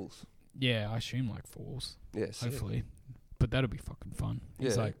in the hills. yeah, I assume like falls. Yeah, sick. Hopefully, but that'll be fucking fun.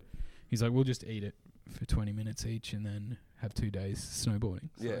 He's Yeah. like, we'll just eat it for 20 minutes each, and then have 2 days snowboarding.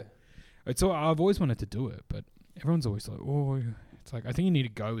 So Yeah. it's all, I've always wanted to do it, but everyone's always like, oh, it's like I think you need to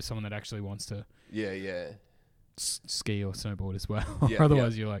go with someone that actually wants to Yeah. ski or snowboard as well. Yeah,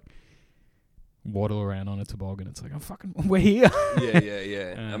 Otherwise, you're like waddle around on a toboggan. It's like we're here.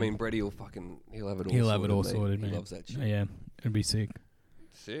 Yeah. I mean, Brady he'll have it all. He'll have sorted, it all mate. sorted, He mate. loves that shit. Yeah, it'd be sick.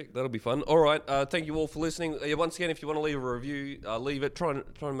 Sick. That'll be fun. All right. Thank you all for listening. Once again, if you want to leave a review, leave it. Try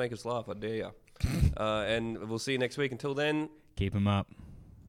and make us laugh. I dare you. And we'll see you next week. Until then. Keep 'em up.